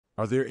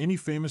Are there any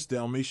famous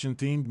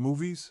Dalmatian-themed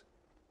movies?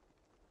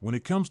 When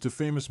it comes to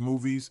famous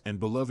movies and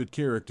beloved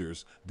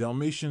characters,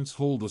 Dalmatians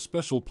hold a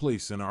special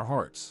place in our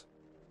hearts.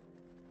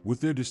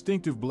 With their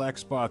distinctive black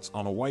spots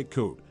on a white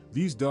coat,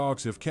 these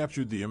dogs have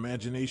captured the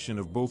imagination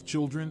of both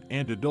children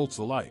and adults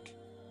alike.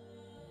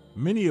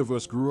 Many of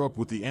us grew up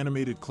with the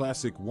animated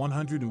classic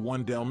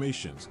 101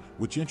 Dalmatians,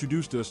 which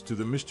introduced us to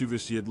the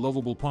mischievous yet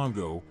lovable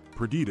Pongo,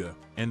 Perdita,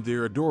 and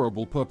their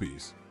adorable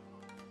puppies.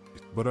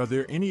 But are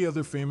there any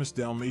other famous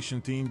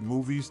Dalmatian-themed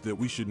movies that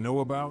we should know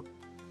about?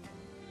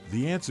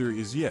 The answer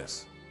is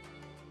yes.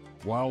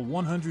 While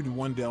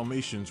 101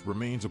 Dalmatians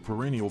remains a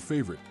perennial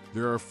favorite,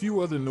 there are a few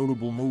other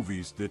notable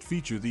movies that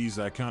feature these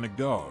iconic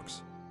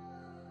dogs.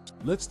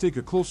 Let's take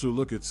a closer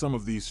look at some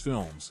of these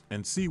films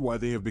and see why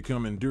they have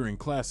become enduring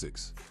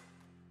classics.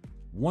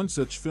 One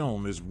such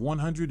film is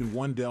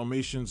 101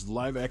 Dalmatians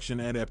live-action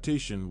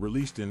adaptation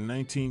released in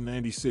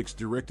 1996,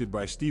 directed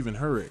by Stephen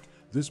Herrick.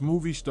 This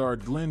movie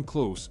starred Glenn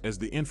Close as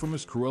the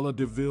infamous Cruella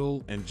de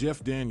Vil and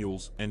Jeff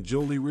Daniels and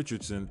Jolie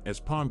Richardson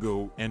as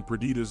Pongo and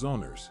Perdita's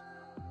owners.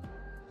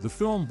 The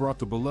film brought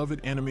the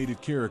beloved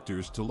animated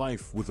characters to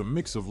life with a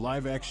mix of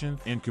live-action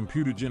and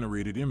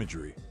computer-generated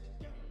imagery.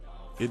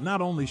 It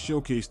not only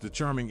showcased the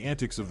charming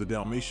antics of the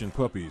Dalmatian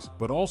puppies,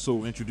 but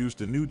also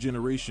introduced a new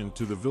generation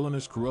to the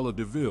villainous Cruella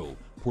de Vil,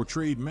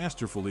 portrayed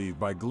masterfully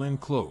by Glenn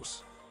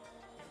Close.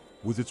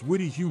 With its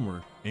witty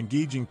humor,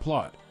 engaging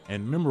plot,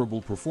 and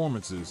memorable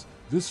performances,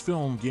 this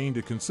film gained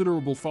a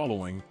considerable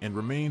following and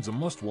remains a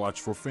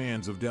must-watch for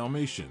fans of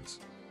Dalmatians.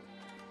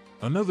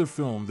 Another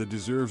film that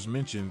deserves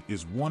mention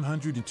is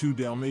 102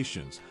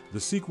 Dalmatians, the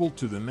sequel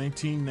to the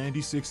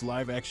 1996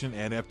 live-action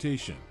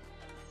adaptation.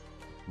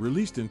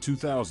 Released in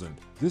 2000,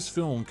 this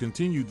film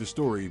continued the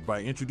story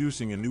by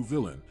introducing a new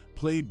villain,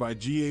 played by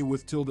G.A.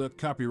 with tilde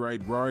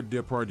copyright Rard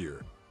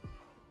Depardieu.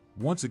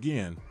 Once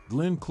again,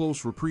 Glenn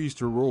Close reprised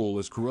her role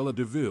as Cruella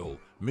de Vil,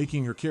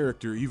 making her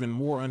character even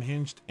more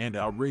unhinged and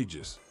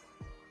outrageous.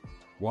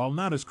 While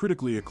not as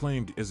critically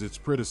acclaimed as its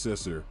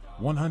predecessor,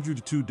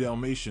 102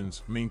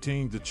 Dalmatians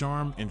maintained the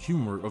charm and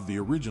humor of the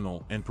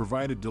original and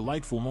provided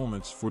delightful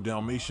moments for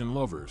Dalmatian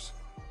lovers.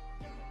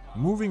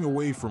 Moving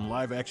away from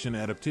live-action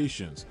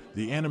adaptations,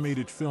 the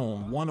animated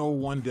film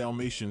 101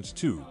 Dalmatians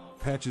 2,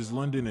 Patch's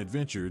London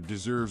Adventure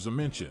deserves a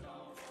mention.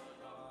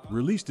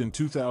 Released in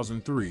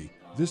 2003,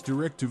 this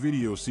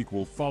direct-to-video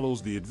sequel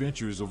follows the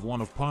adventures of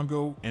one of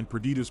Pongo and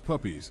Perdita's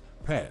puppies,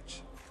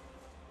 Patch.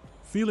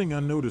 Feeling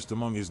unnoticed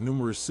among his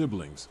numerous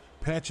siblings,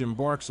 Patch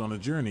embarks on a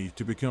journey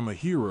to become a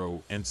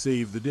hero and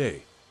save the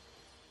day.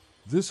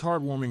 This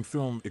heartwarming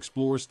film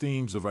explores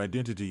themes of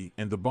identity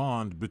and the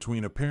bond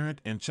between a parent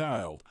and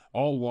child,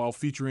 all while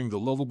featuring the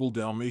lovable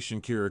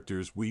Dalmatian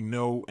characters we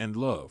know and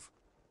love.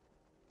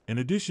 In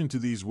addition to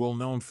these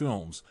well-known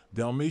films,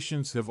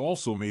 Dalmatians have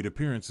also made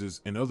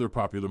appearances in other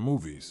popular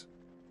movies.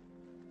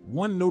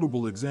 One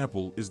notable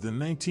example is the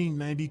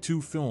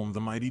 1992 film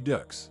The Mighty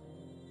Ducks.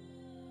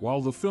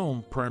 While the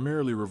film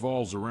primarily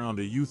revolves around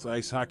a youth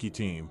ice hockey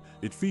team,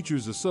 it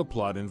features a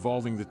subplot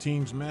involving the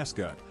team's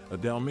mascot, a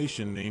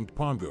Dalmatian named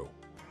Pongo.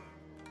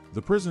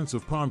 The presence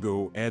of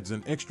Pongo adds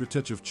an extra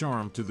touch of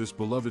charm to this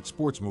beloved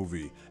sports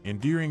movie,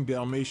 endearing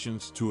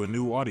Dalmatians to a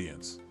new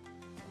audience.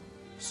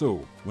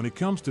 So, when it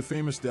comes to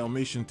famous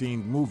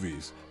Dalmatian-themed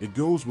movies, it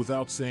goes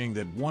without saying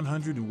that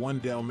 101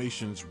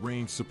 Dalmatians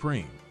reigns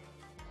supreme.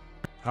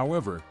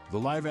 However, the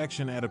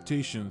live-action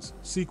adaptations,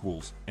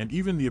 sequels, and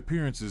even the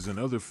appearances in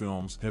other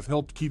films have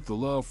helped keep the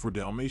love for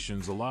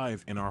Dalmatians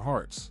alive in our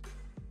hearts.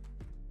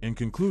 In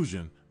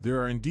conclusion,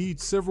 there are indeed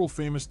several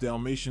famous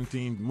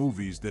Dalmatian-themed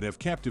movies that have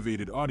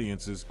captivated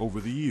audiences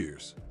over the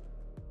years.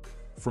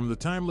 From the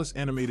timeless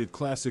animated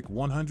classic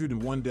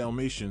 101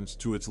 Dalmatians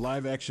to its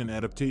live-action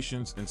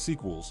adaptations and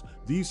sequels,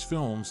 these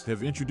films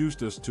have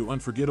introduced us to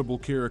unforgettable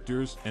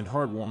characters and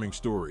heartwarming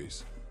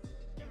stories.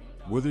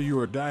 Whether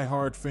you're a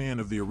die-hard fan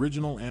of the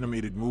original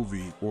animated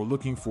movie or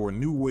looking for a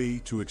new way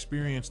to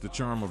experience the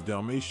charm of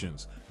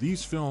Dalmatians,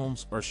 these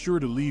films are sure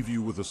to leave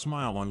you with a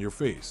smile on your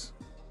face.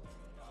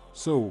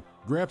 So,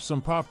 grab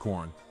some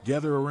popcorn,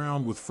 gather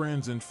around with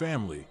friends and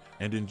family,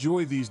 and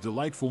enjoy these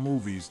delightful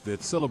movies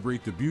that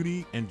celebrate the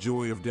beauty and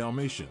joy of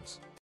Dalmatians.